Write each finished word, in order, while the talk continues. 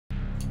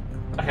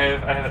I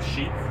have a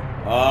sheep.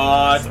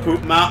 It's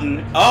Poop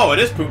Mountain. Oh, it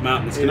is Poop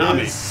Mountain. It's Konami.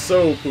 It is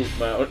so Poop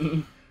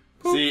Mountain.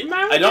 See,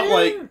 I don't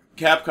like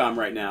Capcom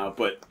right now,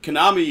 but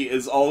Konami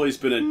has always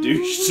been a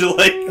douche to,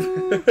 like,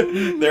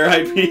 their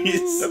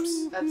IPs.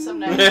 Oops. That's some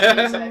nice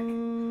music.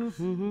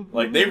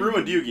 Like, they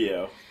ruined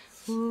Yu-Gi-Oh!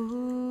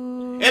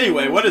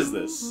 Anyway, what is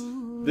this?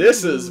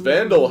 This is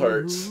Vandal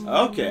Hearts.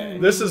 Okay.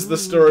 This is the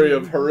story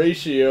of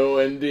Horatio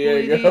and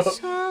Diego.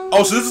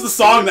 Oh, so this is the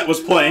song that was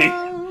playing.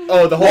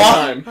 Oh, the whole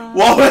time.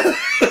 What?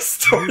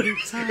 Story.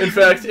 In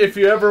fact, if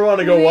you ever want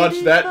to go watch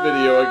that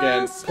video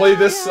again, play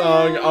this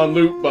song on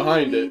loop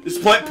behind it.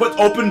 Just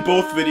open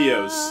both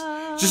videos.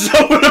 Just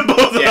open them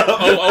both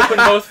up. Open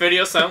both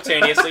videos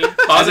simultaneously.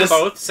 Pause them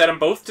both. Set them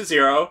both to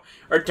 0.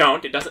 Or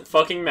don't. It doesn't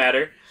fucking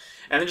matter.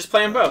 And then just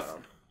play them both.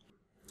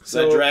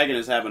 So that dragon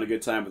is having a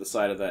good time with the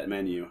side of that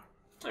menu.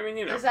 I mean,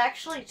 you know. There's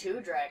actually 2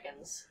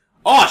 dragons.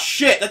 Oh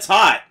shit, that's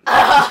hot!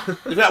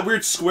 They've got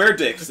weird square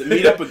dicks that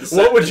meet up with the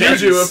What would you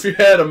do if you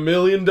had $1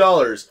 million?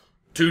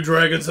 2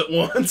 dragons at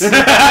once?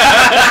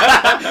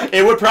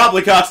 It would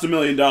probably cost $1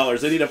 million.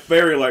 They need a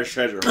very large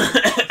treasure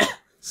hunt.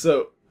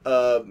 So,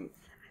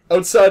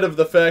 outside of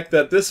the fact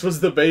that this was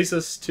the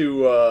basis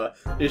to,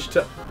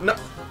 Ishtar... No,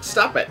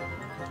 stop it!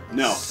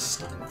 No.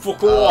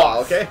 Fuck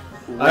off! Okay.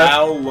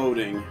 Wow,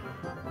 loading.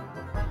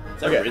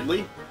 Is that Okay.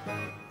 Ridley?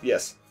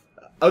 Yes.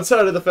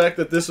 Outside of the fact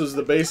that this was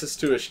the basis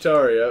to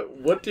Ishtaria,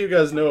 what do you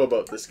guys know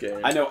about this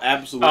game? I know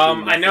absolutely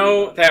nothing I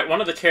know about it. that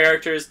one of the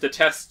characters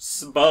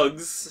detests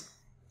bugs.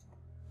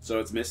 So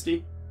it's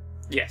Misty?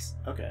 Yes.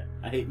 Okay.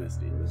 I hate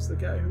Misty. Who's the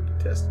guy who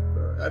detested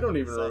I don't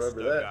even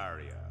remember that.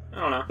 I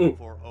don't know. Ooh.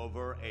 For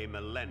over a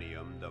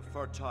millennium, the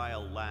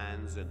fertile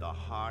lands in the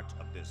heart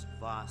of this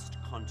vast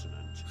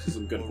continent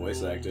Some good were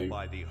voice ruled acting.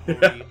 by the Holy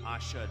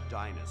Asha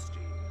dynasty,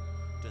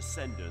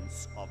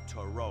 descendants of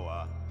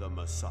Taroa the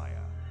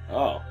Messiah.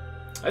 Oh.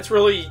 That's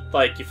really,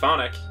 like,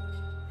 euphonic.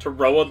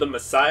 Taroa the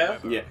Messiah?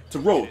 Yeah. To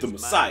roll the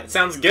Messiah. It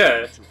sounds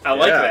good. I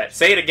like Yeah. that.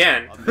 Say it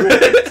again.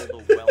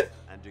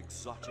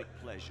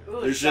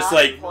 Ooh, There's just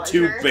exotic like 2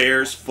 pleasure.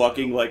 bears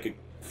fucking like a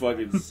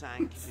fucking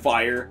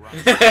fire.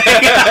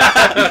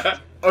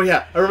 Oh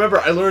yeah, I remember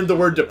I learned the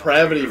word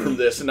depravity from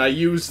this, and I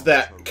used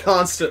that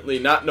constantly,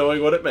 not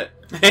knowing what it meant.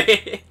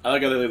 I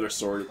like how they leave their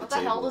sword at the What the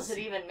table. hell does it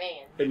even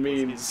mean? It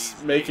means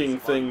making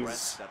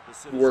things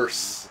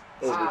worse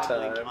over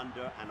time.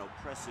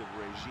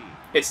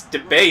 It's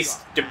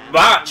debased,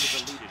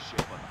 debauched.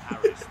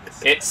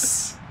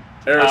 It's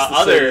Eris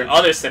the Sage.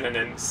 other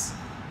synonyms.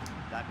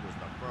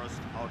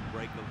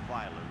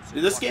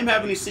 Did this game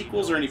have any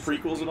sequels or any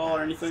prequels at all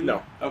or anything?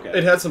 No. Okay.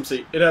 It had some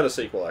it had a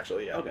sequel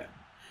actually, yeah. Okay.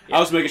 I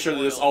was making sure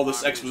that all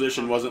this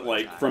exposition wasn't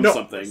like from No.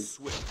 something.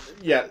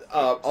 Yeah,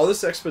 all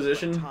this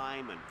exposition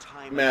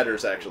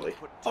matters actually.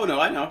 Oh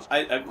no, I know.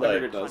 I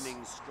figured it does.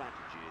 Cunning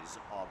strategies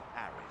of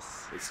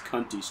Aris. It's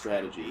cunty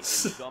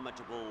strategies.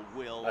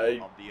 I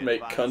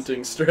make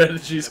cunting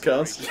strategies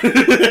constantly.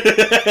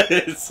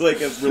 It's like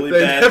a really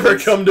They bad. never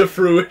come to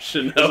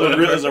fruition.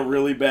 There's a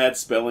really bad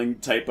spelling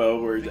typo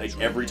where like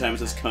every time it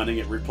says cunning,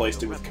 it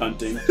replaced it with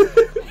cunting.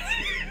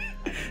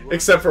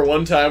 Except for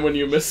one time when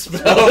you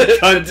misspelled Oh, it.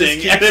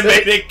 cunting, and it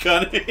made it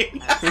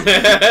cunning.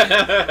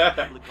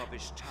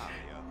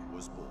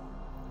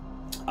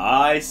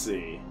 I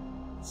see.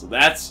 So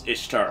that's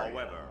Ishtar.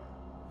 However,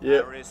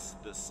 Yep. Aris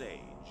the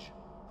Sage,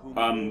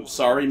 whom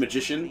Sorry,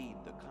 magician. lead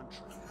the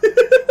country,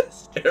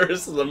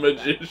 Eris the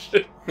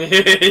magician.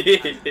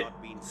 has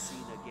not been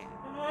seen again.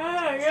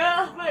 Get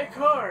off my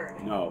cord!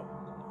 No.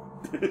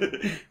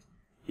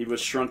 He was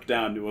shrunk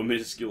down to a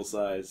minuscule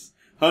size.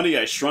 Honey,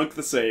 I shrunk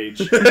the sage.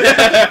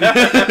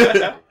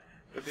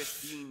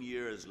 15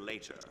 years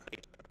later,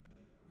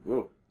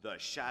 Whoa. the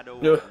shadow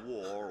No. of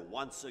war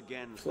once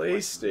again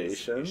PlayStation.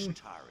 threatens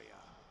Ishtaria.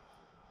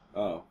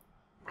 Oh.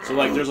 So,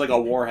 like, there's, like, a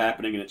war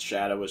happening and its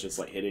shadow is just,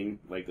 like, hitting,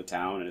 like, the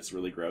town, and it's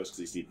really gross because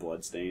you see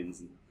bloodstains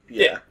and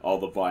Yeah. all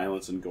the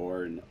violence and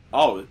gore, and...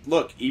 Oh,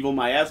 look! Evil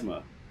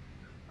Miasma.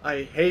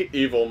 I hate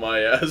evil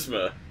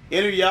miasma.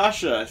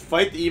 Inuyasha,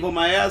 fight the evil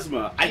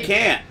miasma. I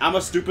can't. I'm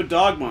a stupid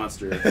dog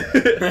monster.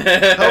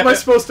 How am I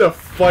supposed to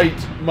fight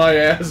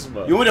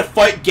miasma? You want me to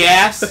fight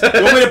gas?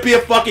 You want me to be a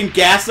fucking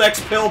gas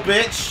X pill,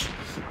 bitch?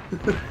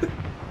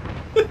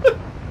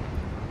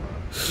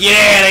 Get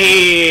out of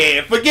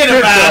here! Forget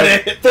about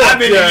it! fuck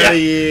I'm in outta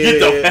here. Get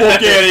the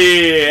fuck out of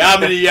here!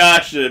 I'm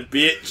Inuyasha,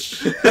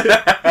 bitch.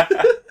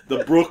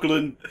 The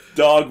Brooklyn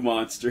dog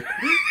monster.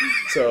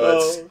 So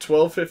it's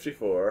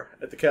 12:54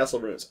 at the castle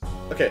ruins.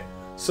 Okay,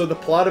 so the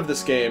plot of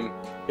this game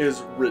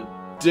is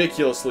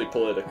ridiculously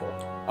political.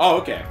 Oh,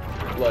 okay.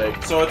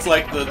 Like, So it's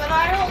like the... But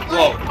I don't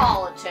Whoa. like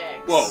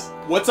politics. Whoa,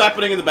 what's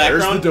happening in the There's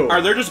background? the door.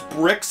 Are there just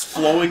bricks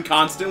flowing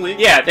constantly?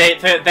 Yeah,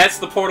 that's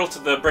the portal to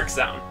the brick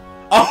zone.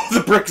 Oh,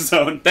 the brick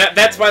zone.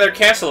 That's why their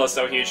castle is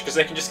so huge, because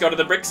they can just go to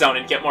the brick zone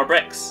and get more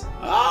bricks.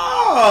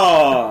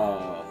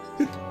 Oh!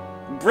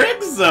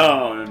 Brick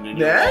zone!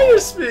 now you're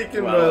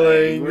speaking my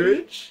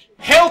language.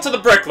 Hail to the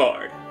Brick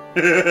Lord!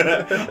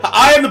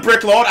 I am the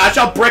Brick Lord. I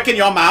shall brick in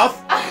your mouth.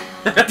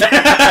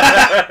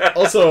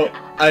 Also,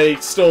 I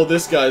stole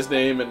this guy's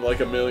name and like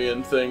a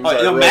million things.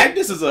 I wrote.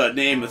 Magnus is a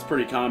name that's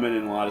pretty common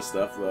in a lot of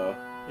stuff, though.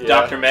 Yeah.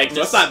 Dr. Magnus.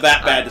 So it's not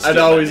that bad to steal I'd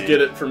that always name.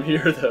 get it from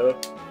here, though.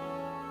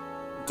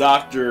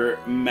 Dr.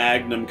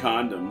 Magnum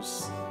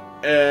Condoms.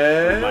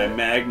 My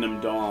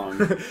Magnum Dong.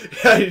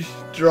 I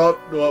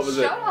dropped, what was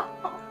it? Shut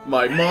up.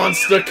 My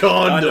monster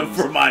condom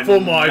For my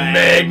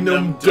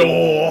Magnum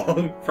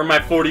Dong. For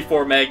my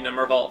 44 Magnum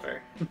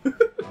revolver.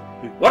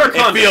 What are It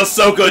condoms? feels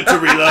so good to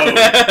reload.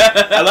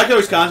 I like how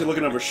he's constantly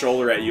looking over his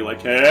shoulder at you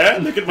like, hey,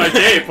 look at my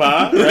cape,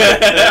 huh?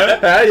 Right?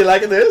 Huh, you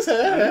liking this?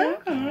 Huh?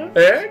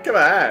 Hey, come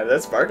on,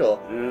 that's Sparkle.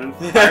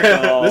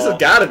 Sparkle. This has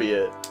gotta be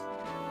it.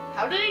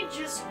 How did he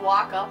just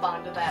walk up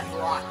onto that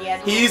block? He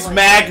had to He's like,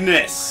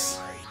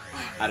 Magnus.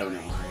 I don't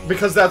know.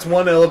 Because that's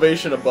one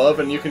elevation above,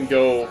 and you can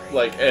go,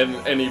 like,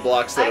 any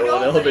blocks that I are know,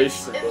 one but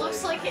elevation it above.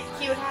 looks like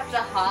he would have to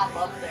hop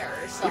up there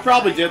or something. He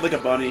probably did like a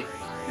bunny.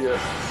 Yeah.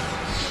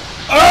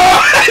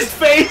 Oh, his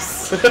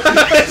face!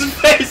 His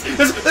face!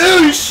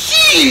 Oh,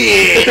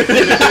 shit!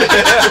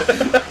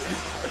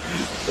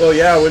 Well,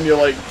 yeah, when you,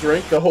 like,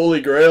 drink the Holy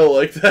Grail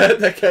like that,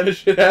 that kind of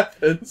shit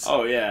happens.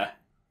 Oh, yeah.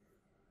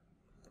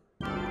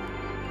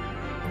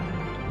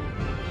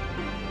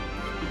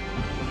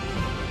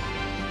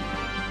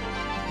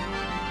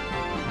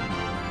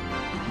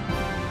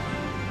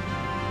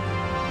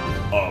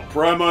 A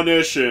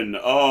premonition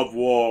of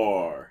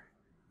war.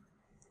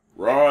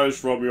 Rise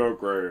from your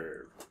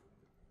grave.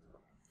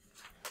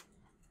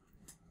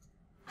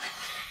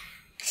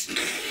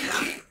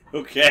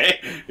 Okay.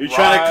 You're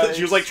trying to.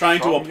 She was like trying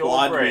to Rise from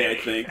applaud your me, I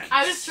grave. think.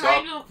 I was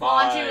trying to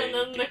applaud you, and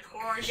then my- the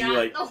cord She got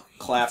like no.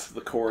 clapped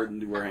the cord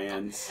into her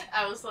hands.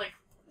 I was like,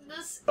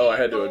 this. Oh, I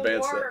had to ain't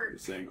advance gonna that. work.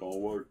 This ain't gonna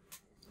work.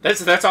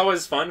 That's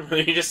always fun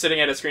when you're just sitting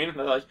at a screen and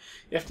they're like,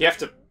 you have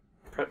to.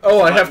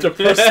 Oh, I have to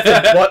press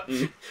the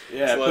button.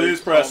 Yeah, It's like,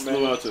 please press oh, the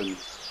man. button.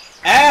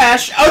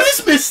 Ash! Oh, this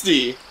is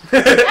Misty!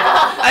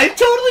 I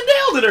totally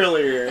nailed it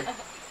earlier!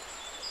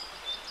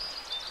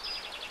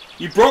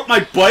 You broke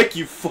my bike,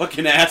 you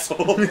fucking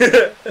asshole!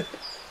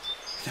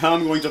 Now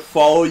I'm going to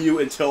follow you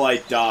until I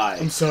die.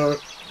 I'm sorry.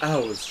 I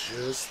was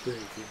just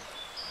thinking.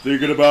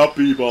 Thinking about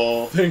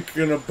B-ball.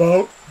 Thinking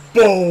about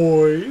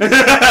boys.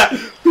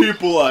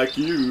 People like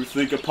you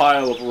think a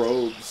pile of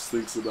robes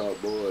thinks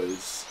about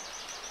boys.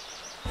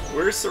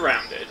 We're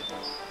surrounded.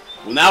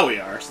 Well, now we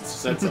are, since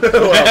you said so.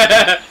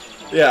 Well,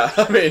 yeah,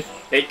 I mean,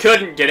 It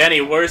couldn't get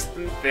any worse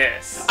than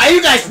this. Are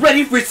you guys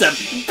ready for some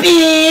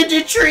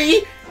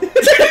banditry?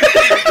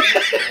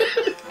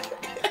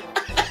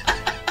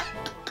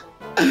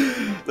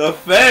 The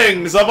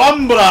fangs of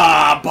Umbra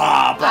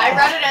Baba. I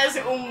read it as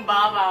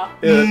Umbaba.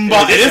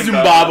 It is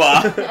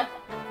Umbaba.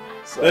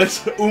 so, That's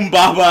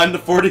Umbaba and the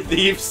 40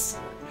 Thieves.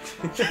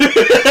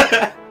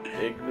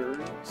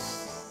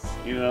 ignorance.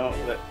 You know,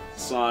 that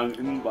song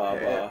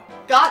Umbaba.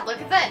 God, look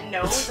at that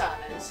nose on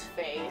his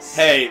face.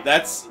 Hey,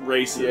 that's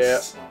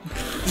racist.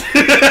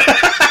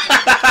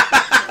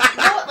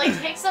 No, it like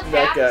takes up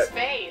That half guy- his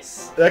face.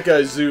 That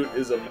guy Zoot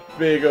is a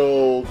big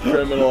old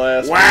criminal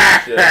ass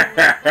piece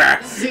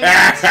of shit.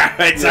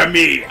 It's a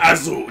me,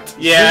 Azut.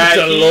 Yeah,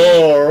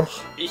 Zoot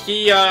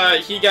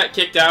he got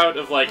kicked out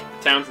of like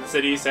towns and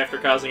cities after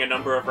causing a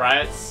number of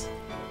riots.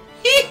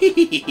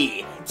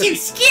 Too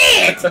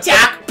scared to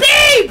talk,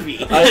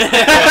 baby.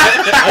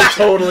 I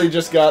totally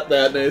just got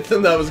that,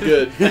 Nathan. That was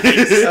good.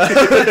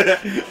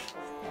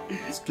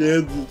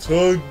 Scared to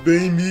talk,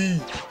 baby.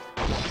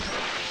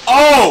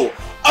 Oh!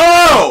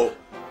 Oh!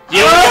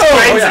 You Oh,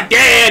 friends yeah. are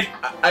dead!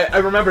 I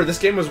remember this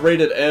game was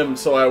rated M,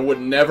 so I would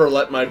never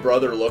let my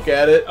brother look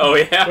at it Oh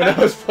when I yeah.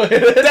 was playing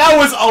it. That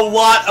was a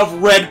lot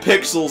of red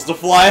pixels to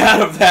fly out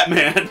of that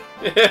man.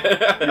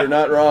 You're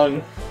not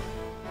wrong.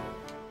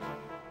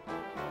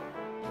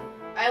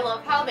 I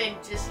love how they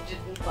just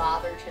didn't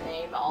bother to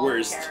name all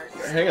Where's- the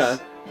characters. Hang on.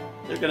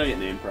 They're gonna get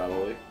named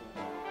probably.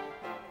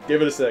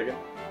 Give it a second.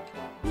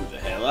 Who the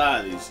hell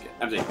are these guys?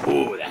 I'm saying,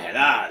 who the hell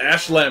are they?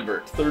 Ash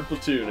Lambert, 3rd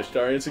Platoon,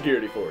 Ashtarian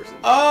Security Forces.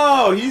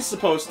 Oh, he's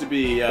supposed to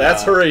be.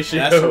 That's Horatio.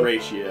 That's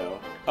Horatio.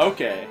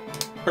 Okay.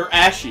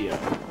 Horatio.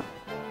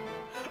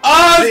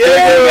 Oh,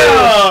 there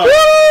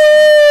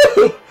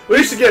you go! Woo!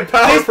 We should get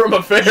power from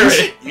a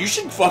fairy. You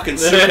should fucking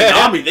sue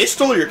Konami. They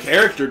stole your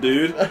character,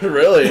 dude.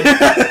 Really?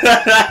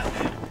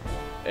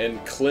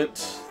 And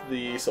Clint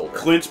the soldier.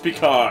 Clint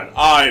Picard.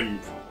 I'd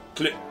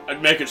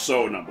make it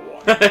so,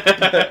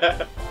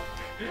 #1.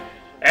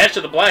 Ash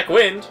of the Black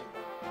Wind.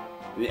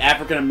 The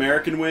African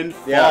American wind?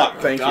 Yeah, Fuck,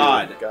 thank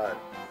God. you. God.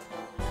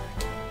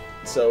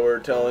 So we're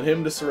telling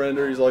him to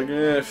surrender. He's like,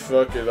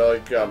 fuck it, I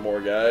got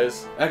more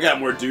guys. I got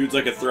more dudes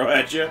I could throw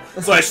at you.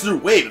 So I just threw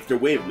wave after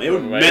wave. They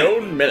would My minute.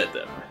 own minute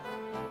them.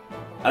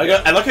 I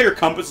like how your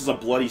compass is a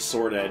bloody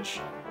sword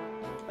edge.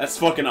 That's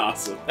fucking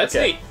awesome. That's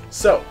Okay. neat.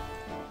 So,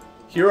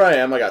 here I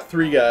am. I got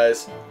 3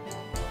 guys.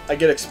 I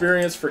get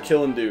experience for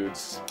killing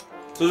dudes.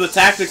 So the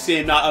tactics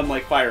game, not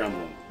unlike Fire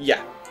Emblem.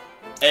 Yeah.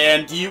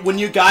 And when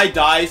your guy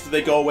dies, do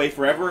they go away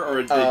forever,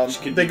 or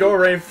They go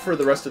away for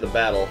the rest of the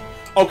battle.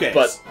 Okay,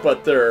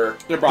 But they're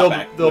They're brought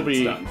back They'll when it's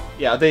be done.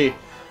 yeah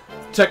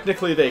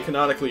technically they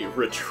canonically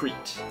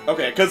retreat.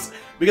 Okay, because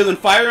in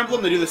Fire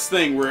Emblem they do this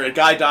thing where a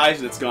guy dies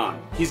and it's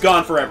gone. He's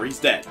gone forever. He's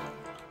dead.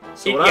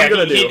 So what I'm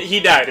gonna do? He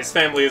died. His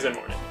family is in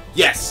mourning.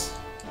 Yes.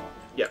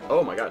 Yeah.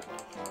 Oh my god.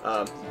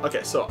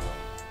 Okay, so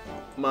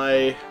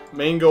my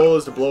main goal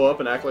is to blow up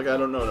and act like I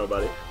don't know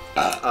nobody.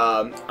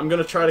 I'm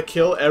gonna try to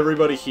kill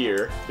everybody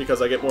here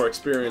because I get more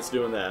experience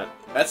doing that.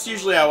 That's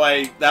usually how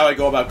I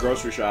go about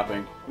grocery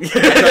shopping. I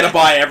try to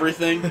buy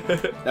everything.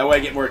 That way I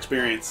get more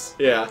experience.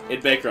 Yeah.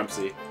 In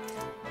bankruptcy.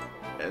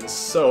 And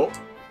so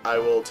I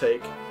will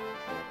take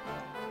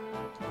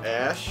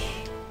Ash.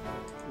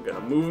 I'm gonna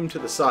move him to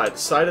the side.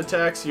 Side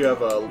attacks, you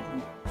have a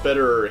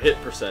better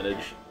hit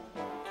percentage.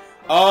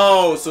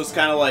 Oh, so it's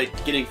kind of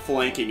like getting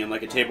flanking in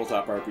like a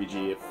tabletop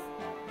RPG. If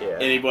Yeah.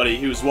 anybody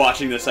who's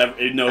watching this knows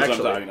what I'm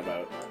talking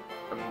about.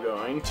 I'm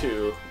going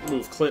to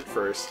move Clint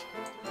first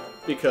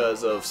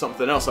because of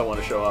something else I want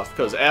to show off.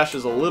 Because Ash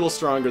is a little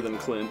stronger than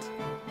Clint.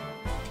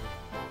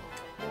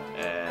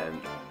 And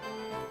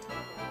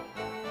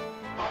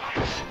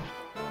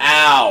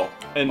Ow!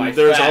 My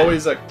there's fat.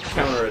 always a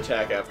counter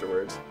attack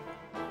afterwards.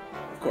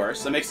 Of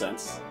course, that makes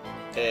sense.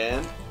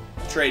 And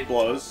Trade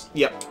blows.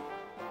 yep.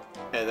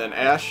 And then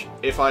Ash,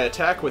 if I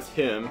attack with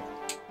him,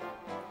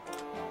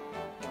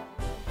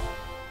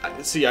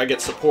 I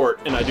get support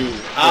and I do more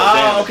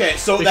damage. Okay,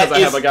 so because I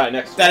have a guy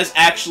next to me. That is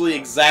actually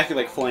exactly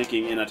like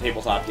flanking in a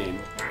tabletop game.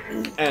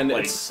 And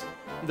like- it's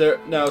there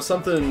now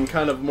something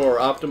kind of more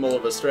optimal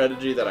of a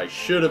strategy that I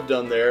should have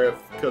done there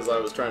because I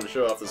was trying to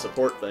show off the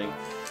support thing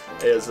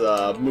is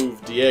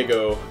move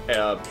Diego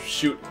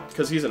shoot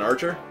because he's an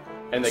archer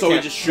and they So he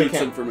can't, just they shoots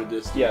can't- him from a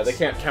distance. Yeah, they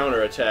can't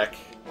counterattack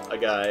a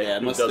guy Yeah, who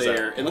unless does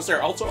they're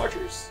that. also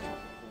archers.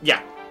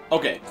 Yeah.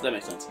 Okay, that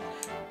makes sense.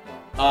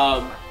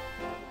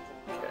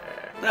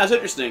 That's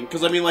interesting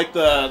because I mean, like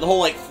the whole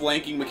like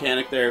flanking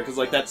mechanic there, because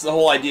like that's the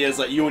whole idea is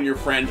that you and your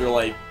friend are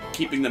like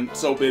keeping them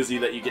so busy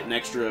that you get an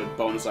extra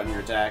bonus on your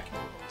attack,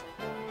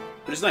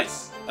 which is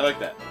nice. I like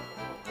that.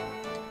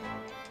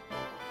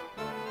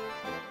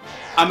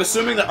 I'm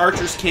assuming that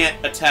archers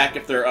can't attack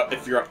if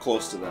you're up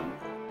close to them.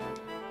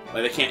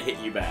 Like they can't hit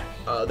you back.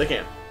 They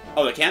can.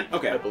 Oh, they can?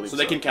 Okay, I believe so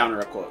they so. can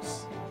counter up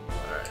close.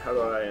 Alright, how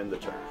do I end the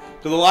turn?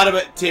 Because a lot of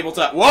it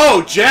tabletop.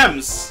 Whoa,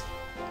 gems!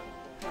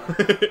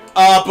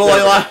 But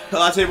like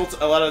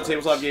a lot of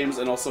tabletop games,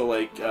 and also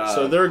like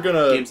so they're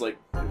gonna games like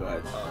go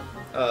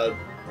ahead.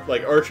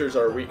 like archers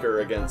are weaker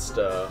against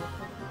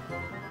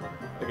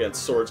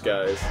swords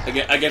guys.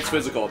 Against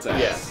physical attacks.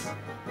 Yes.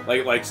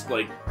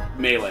 Like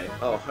melee.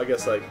 Oh, I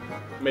guess like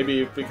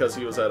maybe because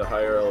he was at a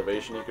higher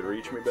elevation, he could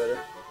reach me better.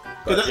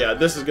 But that- yeah,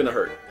 this is gonna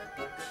hurt.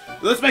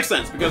 This makes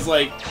sense because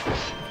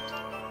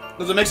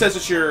does it make sense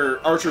that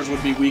your archers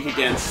would be weak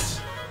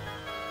against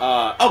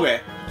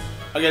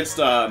against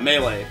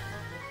melee?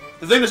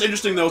 The thing that's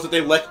interesting though is that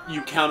they let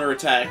you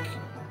counterattack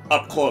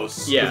up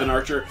close Yeah. with an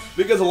archer,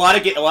 because a lot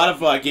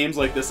of games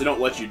like this they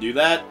don't let you do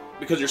that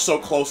because you're so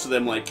close to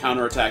them. Like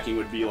counterattacking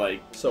would be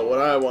like So what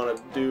I want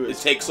to do it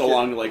is takes so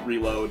long to like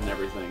reload and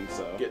everything.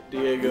 So get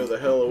Diego the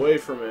hell away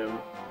from him.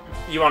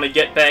 You want to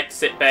get back,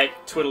 sit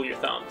back, twiddle your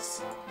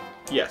thumbs.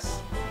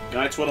 Yes. can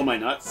I twiddle my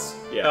nuts?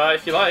 Yeah.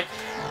 If you like.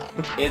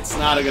 It's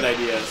not a good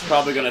idea. It's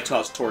probably gonna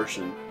cause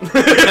torsion.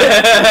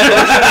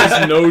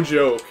 It's no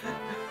joke.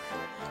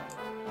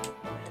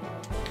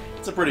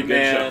 It's a pretty good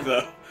Man.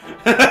 joke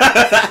though.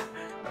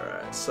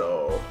 Alright,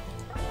 so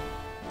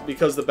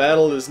because the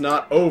battle is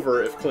not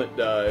over if Clint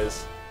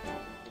dies,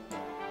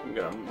 I'm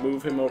gonna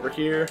move him over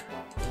here.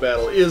 The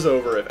battle is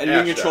over if And you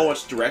Ash can control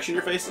dies. which direction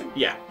you're facing?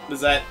 Yeah.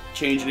 Does that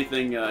change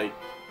anything?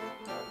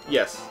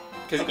 Yes.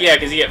 Because you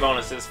get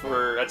bonuses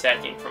for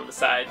attacking from the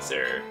sides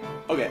or.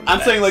 Okay,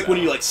 I'm saying like when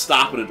so. you like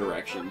stop in a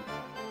direction.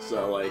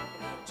 So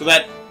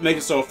that makes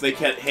it so if they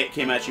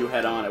came at you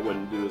head on, it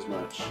wouldn't do as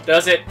much.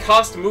 Does it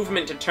cost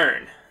movement to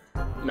turn?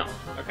 No.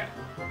 Okay.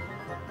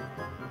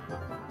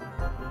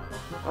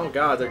 Oh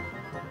god, they're...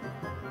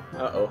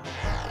 Uh-oh.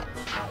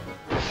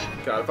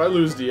 God, if I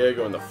lose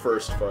Diego in the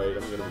first fight,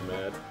 I'm gonna be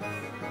mad.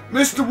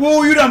 Mr.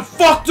 Wu, you done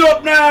fucked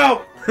up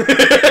now!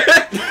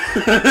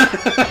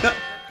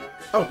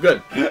 Oh,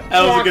 good. That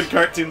was a good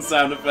cartoon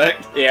sound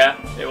effect. Yeah,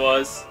 it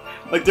was.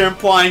 Like they're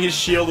implying his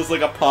shield is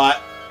like a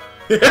pot.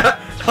 Yeah.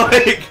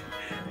 Like.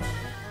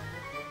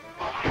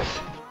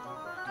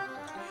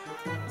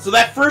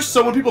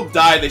 So when people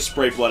die, they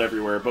spray blood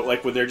everywhere, but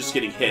like when they're just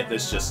getting hit,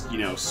 there's just,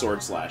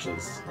 sword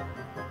slashes.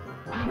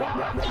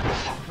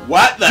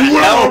 What the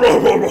hell?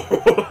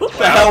 What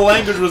the hell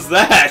language was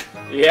that?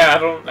 Yeah, I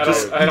don't.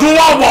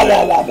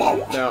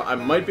 Now, I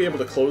might be able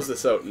to close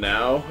this out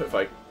now if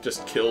I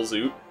just kill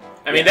Zoot.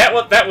 I mean, that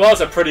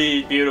was a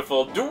pretty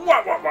beautiful. That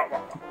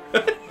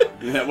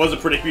was a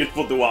pretty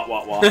beautiful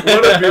do-wah-wah-wah.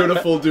 What a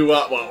beautiful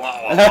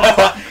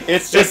do-wah-wah-wah-wah.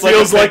 It's It just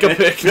feels like a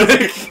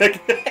picnic.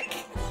 picnic.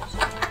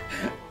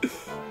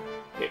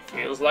 It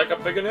feels like a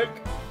picnic.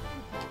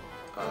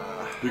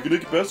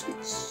 Picnic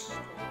baskets.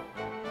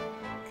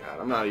 God,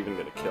 I'm not even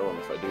gonna kill him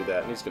if I do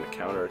that, and he's gonna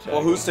counterattack.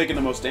 Well, who's taking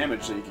the most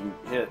damage that you can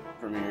hit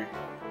from here?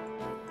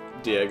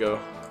 Diego.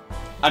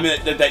 I mean,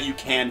 that you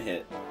can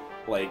hit.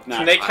 Like, not.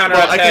 Can they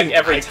counterattack can-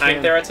 every I time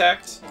can- they're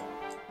attacked?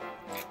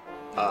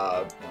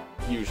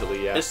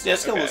 Usually, yeah. Let's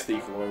kill Okay. this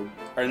Thief Lord.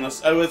 Or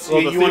unless, oh, let's,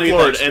 Well, you the want to Thief get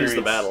Lord that ends the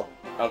experience. battle.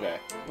 Okay,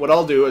 What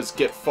I'll do is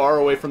get far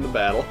away from the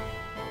battle.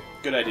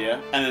 good idea.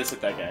 And then let's hit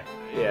that guy.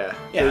 Yeah.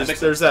 Yeah, that makes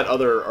there's that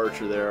other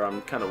archer there.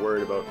 I'm kind of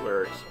worried about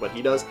what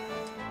he does.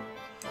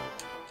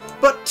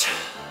 But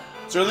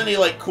Is there any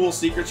like cool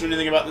secrets or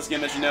anything about this game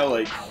that you know?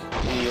 Like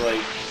any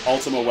like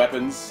Ultima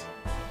weapons?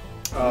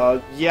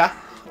 yeah.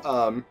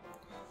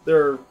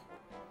 There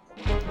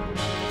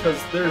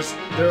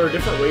are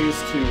different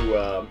ways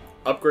to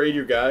upgrade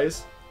your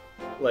guys.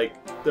 Like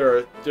there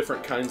are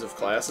different kinds of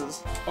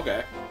classes.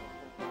 Okay.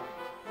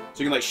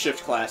 So you can like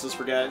shift classes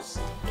for guys.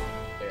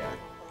 Yeah.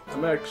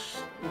 I'm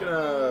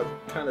gonna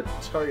kind of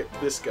target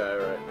this guy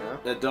right now.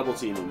 That double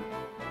team him.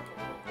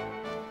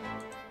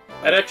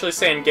 I'd actually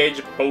say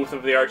engage both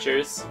of the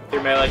archers with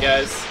your melee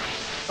guys.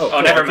 Oh,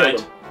 Oh, never I killed mind.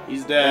 him.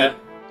 He's dead.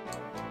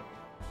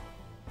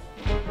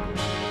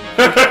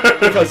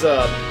 Because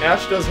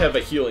Ash does have a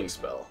healing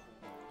spell.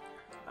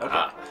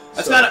 Ah.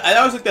 That's So- kind of. I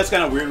always think that's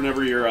kind of weird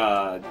whenever your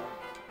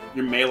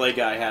melee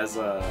guy has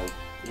a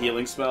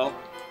healing spell.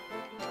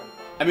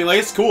 I mean, like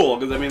it's cool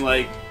because I mean,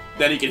 like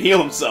then he can heal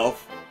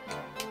himself.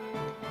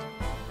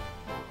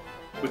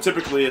 But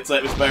typically, it's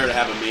better to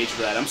have a mage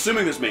for that. I'm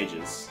assuming there's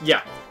mages.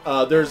 Yeah.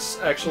 There's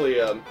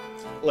actually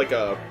like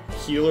a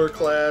healer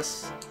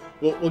class.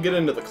 We'll get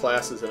into the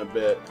classes in a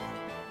bit.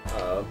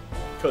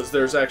 Because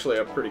there's actually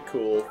a pretty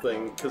cool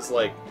thing. Because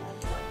like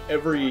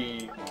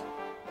every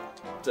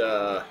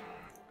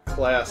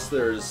class,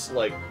 there's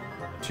like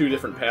 2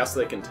 different paths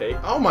they can take.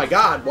 Oh my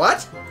God!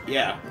 What?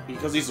 Yeah,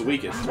 because he's the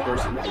weakest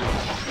person.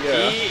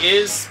 Yeah. He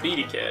is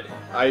Speedy Kid.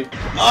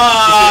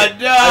 Ah,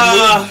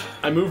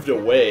 I moved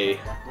away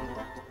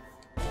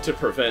to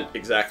prevent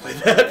exactly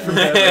that from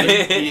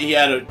happening. he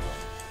had a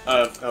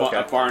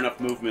Okay. far enough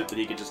movement that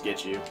he could just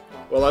get you.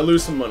 Well, I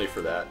lose some money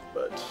for that,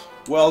 but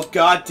Well,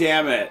 god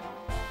damn it.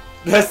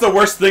 That's the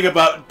worst thing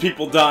about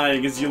people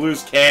dying is you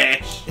lose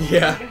cash.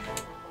 yeah.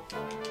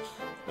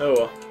 Oh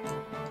well.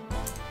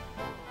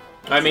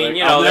 I mean, Like,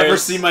 you know, I'll never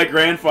there's- see my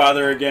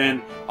grandfather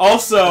again.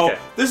 Also, Okay.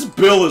 this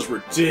bill is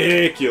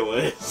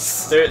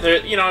ridiculous.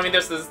 There, you know, I mean,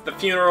 there's the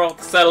funeral,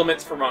 the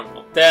settlements for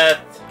wrongful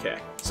death. Okay.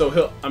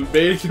 So I'm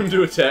baiting him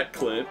to attack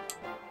Clint.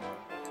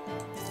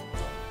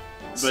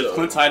 But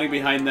Clint's hiding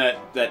behind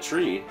that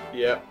tree.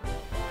 Yep.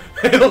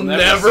 He'll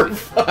Never never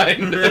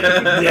find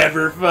it.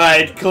 Never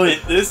find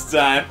Clint this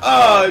time.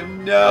 Oh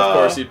no! Of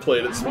course, he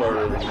played it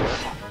smarter than you.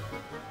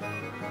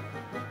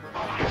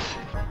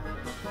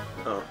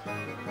 Oh.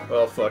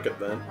 Well, fuck it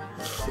then.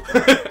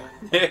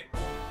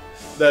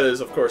 That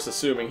is, of course,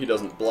 assuming he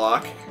doesn't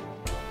block.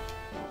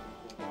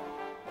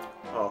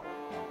 Oh.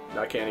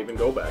 I can't even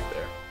go back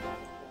there.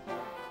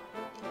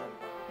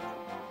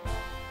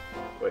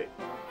 Wait.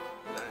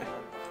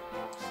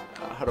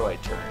 How do I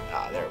turn?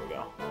 Ah, there we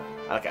go.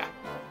 Okay.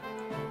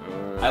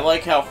 I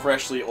like how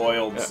freshly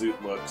oiled Yeah.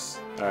 Zoot looks.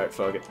 Alright,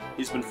 fuck it.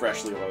 He's been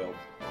freshly oiled.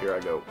 Here I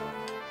go.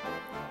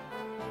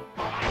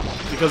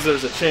 Because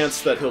there's a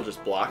chance that he'll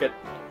just block it.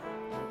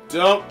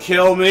 Don't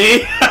kill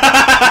me!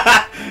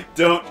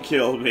 Don't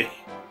kill me.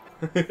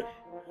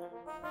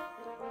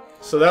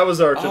 So that was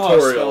our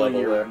tutorial level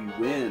you there.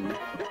 win.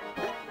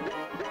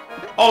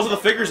 Oh, those are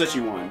the figures that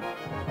you won.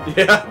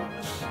 Yeah.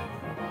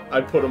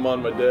 I put them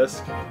on my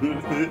desk.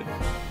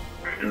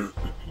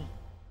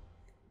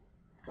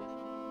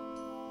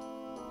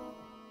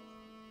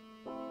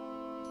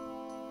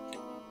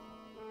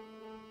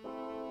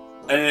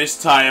 And they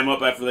just tie him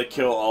up after they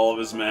kill all of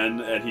his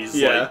men, and he's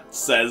Yeah. like,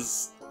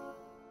 says,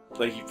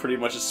 like, he pretty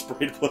much has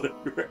sprayed blood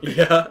everywhere.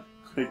 Yeah.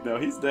 Like, no,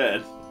 he's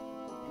dead.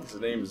 His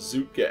name's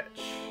Zootgatch.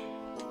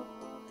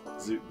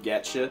 Zoot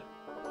Gatcha.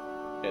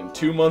 And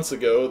 2 months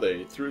ago,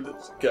 they threw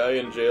this guy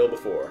in jail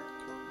before.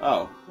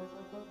 Oh.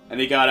 And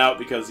he got out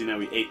because, you know,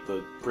 he ate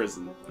the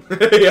prison.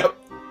 Yep.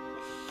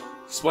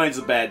 Explains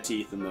the bad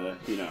teeth and the,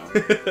 you know.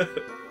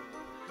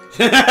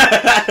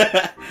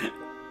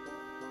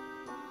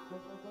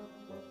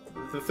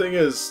 The thing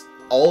is,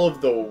 all of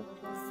the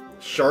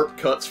sharp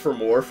cuts from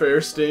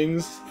Warfare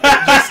stings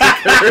that just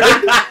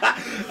occurred.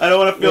 I don't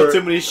want to feel Were-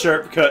 too many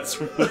sharp cuts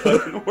from the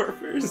fucking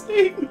Warfare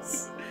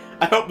stings.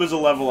 I hope there's a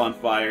level on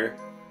fire.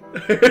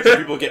 So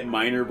people get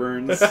minor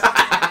burns.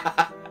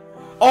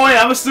 Oh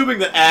yeah, I'm assuming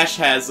that Ash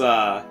has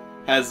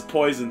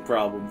poison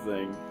problem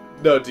thing.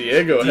 No,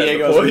 Diego had the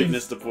Diego's poison.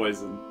 weakness to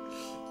poison.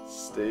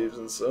 Staves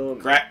and sewn.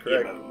 Crack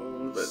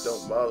wounds that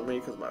don't bother me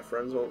because my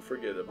friends won't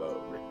forget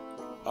about me.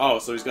 Oh,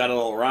 so he's got a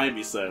little rhyme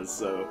he says,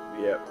 so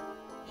Yep.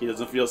 he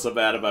doesn't feel so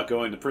bad about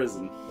going to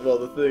prison. Well,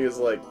 the thing is,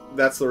 like,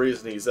 that's the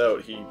reason he's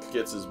out. He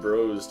gets his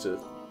bros to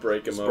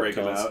break him Just up break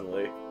him out.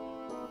 constantly.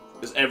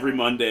 Because every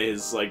Monday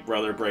his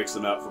brother breaks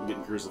him out from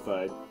getting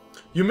crucified.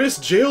 You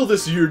missed jail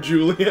this year,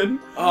 Julian.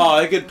 Oh,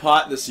 I get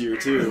pot this year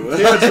too.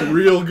 They had some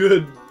real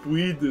good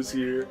weed this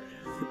year.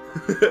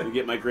 You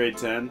get my grade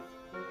 10.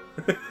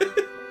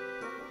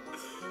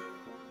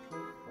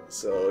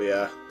 So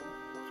yeah,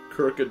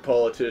 crooked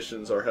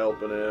politicians are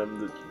helping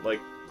him. Like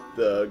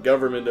the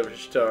government of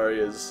Ishtari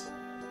is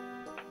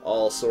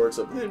all sorts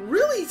of. It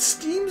really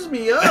steams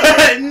me up.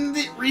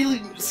 It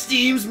really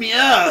steams me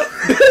up.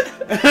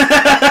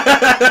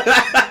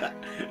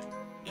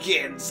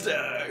 Can't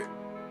start.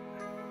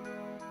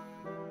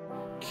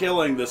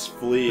 Killing this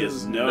flea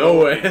is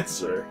no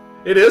answer.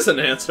 It is an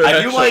answer.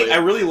 I do actually. I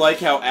really like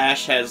how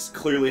Ash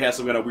clearly has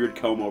some kind of weird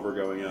comb over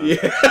going on.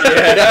 Yeah.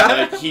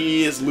 Like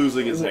he is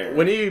losing his hair.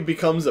 When he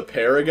becomes a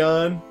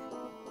paragon,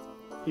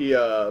 he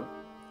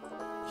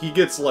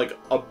gets like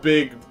a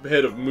big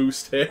head of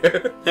moose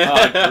hair.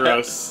 Oh,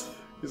 gross.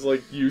 He's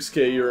like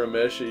Yusuke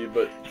Urameshi,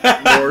 but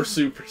more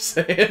Super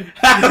Saiyan.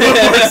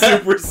 More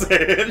Super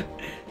Saiyan.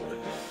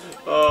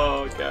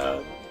 Oh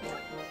god.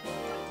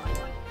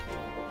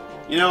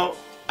 You know,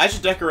 I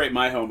should decorate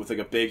my home with like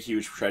a big,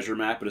 huge treasure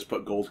map and just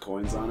put gold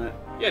coins on it.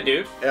 Yeah,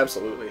 dude.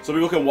 Absolutely. So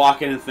people can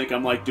walk in and think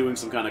I'm like doing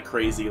some kind of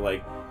crazy,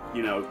 like,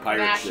 you know, pirate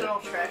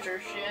National shit.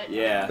 treasure shit.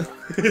 Yeah.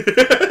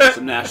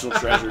 Some national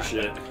treasure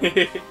shit.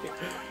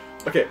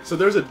 Okay, so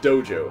there's a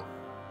dojo.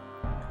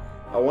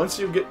 Once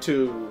you get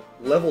to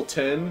level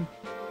 10,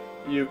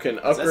 you can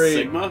Is that upgrade.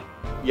 Sigma?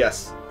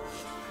 Yes,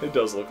 it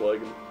does look like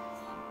him.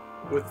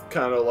 With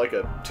kind of like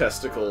a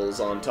testicles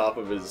on top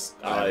of his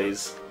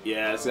eyes.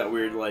 Yeah, it's got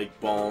weird, like,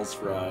 balls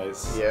for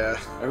eyes. Yeah.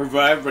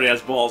 Everybody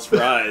has balls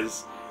for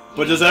eyes.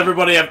 But does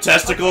everybody have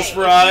testicles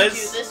for eyes? If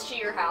you do this to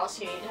your house,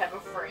 you need to have a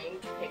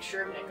framed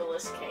picture of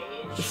Nicolas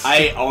Cage.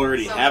 I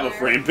already have a Somewhere.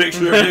 framed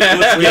picture of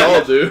Nicolas We Cage.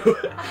 all do.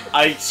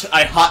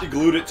 I hot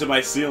glued it to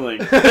my ceiling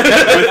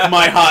with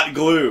my hot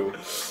glue.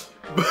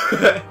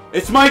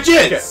 It's my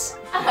jizz!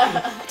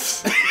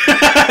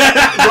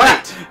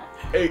 Right.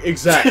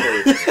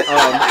 Exactly.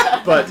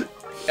 But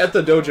at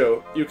the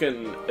dojo, you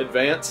can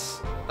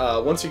advance.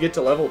 Once you get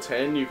to level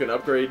 10, you can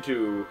upgrade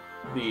to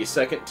the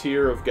second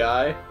tier of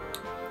guy.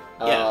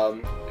 Yeah.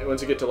 And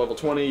once you get to level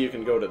 20, you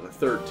can go to the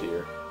third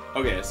tier.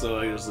 Okay, so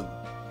there's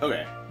a...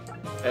 Okay.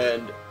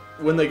 And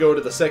when they go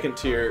to the second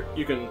tier,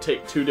 you can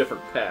take two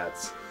different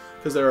paths.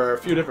 Because there are a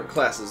few different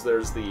classes.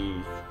 There's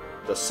the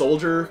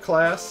soldier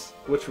class,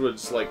 which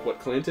was like what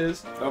Clint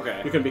is.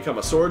 Okay. You can become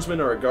a swordsman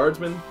or a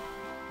guardsman.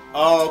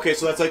 Oh, okay,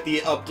 so that's like the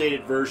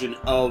updated version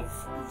of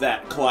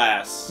that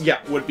class. Yeah.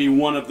 Would be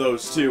one of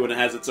those two, and it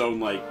has its own,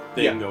 like,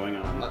 thing Yeah. going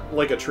on.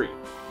 Like a tree.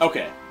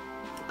 Okay.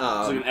 It's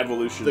like an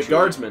evolution The tree.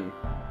 guardsmen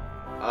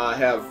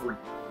have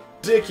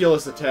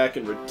ridiculous attack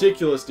and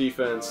ridiculous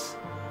defense,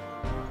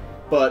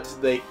 but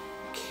they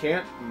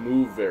can't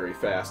move very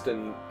fast,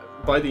 and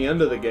by the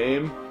end of the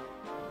game,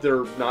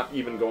 they're not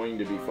even going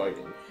to be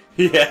fighting,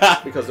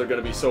 Yeah. because they're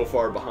going to be so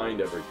far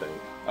behind everything.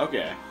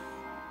 Okay.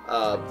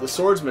 The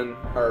swordsmen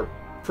are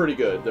pretty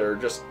good. They're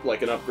just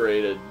like an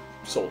upgraded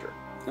soldier.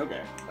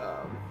 Okay.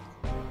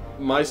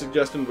 My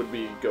suggestion would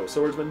be go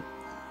swordsman.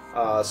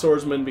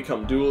 Swordsmen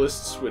become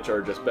duelists, which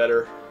are just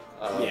better.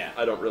 Yeah.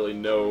 I don't really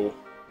know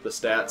the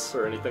stats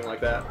or anything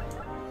like that.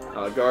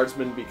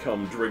 Guardsmen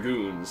become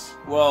dragoons,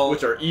 Well...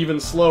 which are even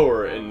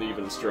slower and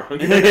even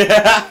stronger.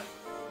 Yeah.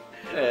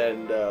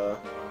 And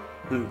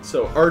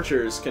so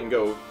archers can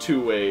go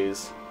two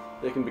ways.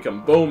 They can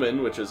become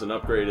bowmen, which is an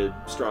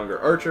upgraded, stronger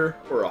archer,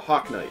 or a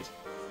hawk knight,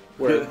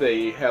 where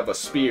they have a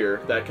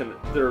spear that can...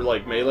 They're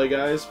like melee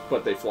guys,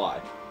 but they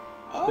fly.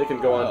 They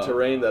can go on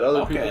terrain that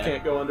other people okay.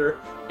 can't go under,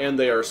 and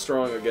they are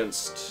strong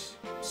against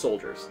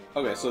soldiers.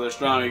 Okay, so they're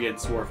strong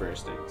against warfare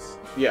stings.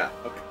 Yeah.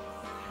 Okay.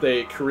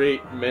 They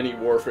create many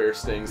warfare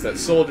stings that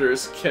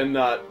soldiers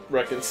cannot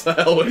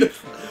reconcile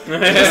with,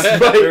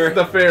 despite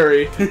the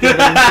fairy giving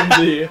them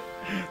the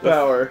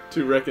power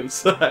to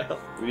reconcile.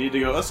 We need to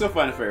go... Let's go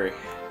find a fairy.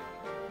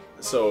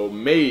 So,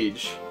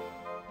 mage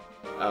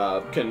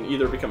can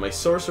either become a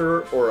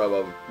sorcerer or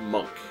a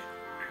monk.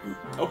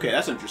 Okay,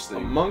 that's A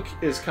interesting. monk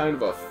is kind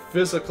of a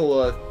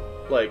physical,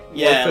 more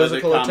Yeah,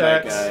 physical like a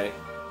combat attacks. guy.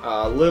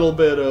 A little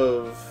bit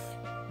of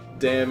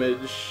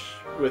damage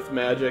with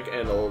magic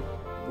and a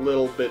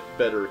little bit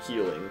better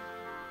healing.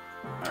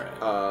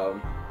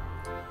 Alright.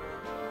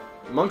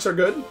 Monks are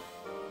good,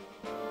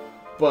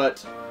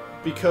 but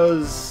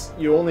because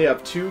you only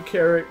have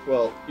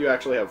you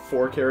actually have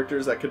 4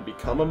 characters that could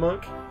become a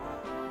monk,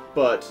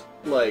 but,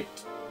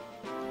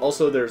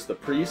 also there's the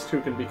priest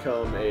who can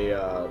become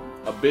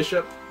a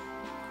bishop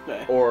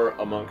Okay. or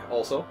a monk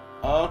also.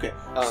 Oh, okay.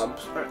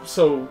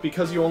 So,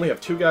 because you only have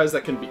 2 guys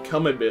that can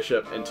become a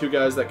bishop and 2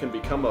 guys that can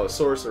become a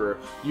sorcerer,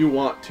 you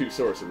want 2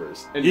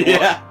 sorcerers. And you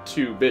want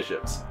 2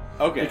 bishops.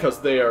 Okay. Because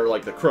they are,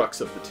 like, the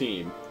crux of the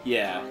team.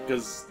 Yeah,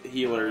 because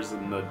healers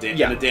and the,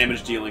 Yeah. and the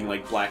damage dealing,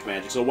 like, black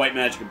magic. So white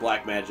magic and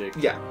black magic.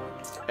 Yeah.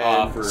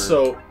 And For-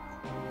 so,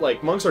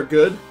 monks are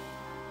good,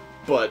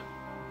 but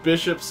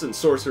bishops and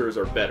sorcerers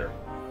are better.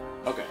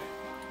 Okay.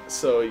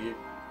 So, you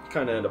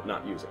kind of end up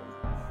not using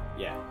them.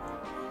 Yeah.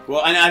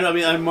 Well, I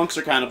mean, monks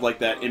are kind of like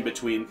that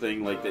in-between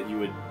thing, like, that you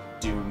would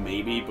do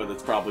maybe, but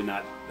it's probably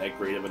not that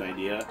great of an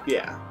idea.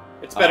 Yeah.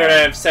 It's better to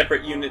have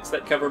separate units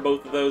that cover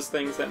both of those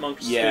things that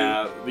monks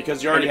Yeah,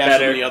 because you already Any have so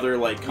better. many other,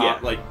 like, Yeah.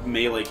 like,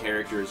 melee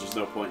characters, there's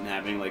no point in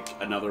having, like,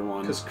 another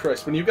one. Because,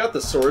 Christ, when you've got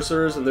the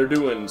sorcerers and they're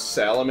doing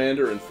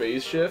salamander and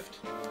phase shift,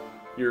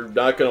 you're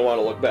not going to want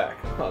to look back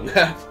on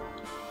that.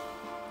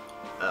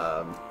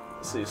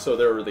 see, so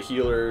there were the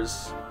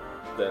healers,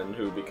 then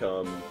who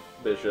become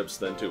bishops,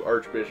 then to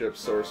archbishops,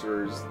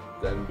 sorcerers,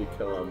 then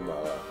become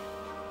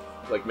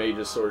like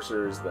mages,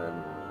 sorcerers,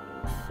 then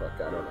fuck,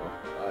 I don't know.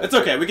 It's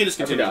okay. We can just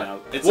continue forgot. now.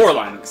 It's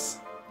Warlocks.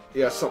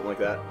 Yeah, something like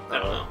that. I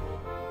don't know.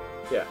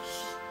 Yeah.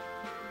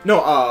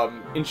 No,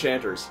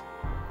 enchanters.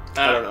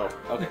 I don't know.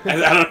 Okay.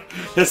 I don't.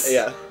 Just,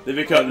 Yeah. They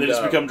become. They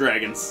just And, become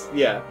dragons.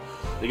 Yeah.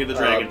 They get the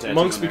dragon tattoo.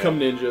 Monks on their become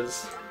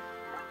ninjas.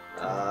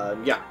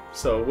 Yeah.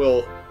 So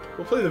we'll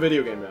play the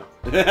video game now.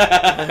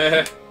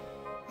 head.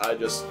 I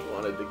just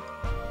wanted to.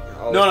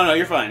 No,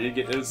 you're fine.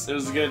 It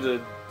was good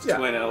to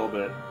explain it a little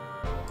bit.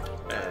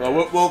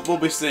 Well, we'll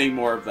be seeing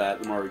more of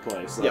that the more we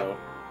play. So. Yep.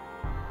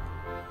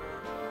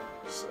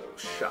 So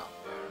shop.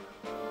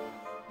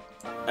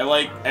 I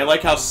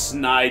like how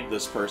snide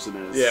this person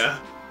is. Yeah.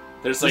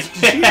 There's like.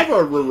 Does she have a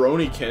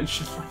Rurouni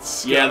Kenshin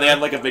scar? Yeah, they have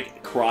like a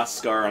big cross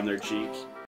scar on their cheek.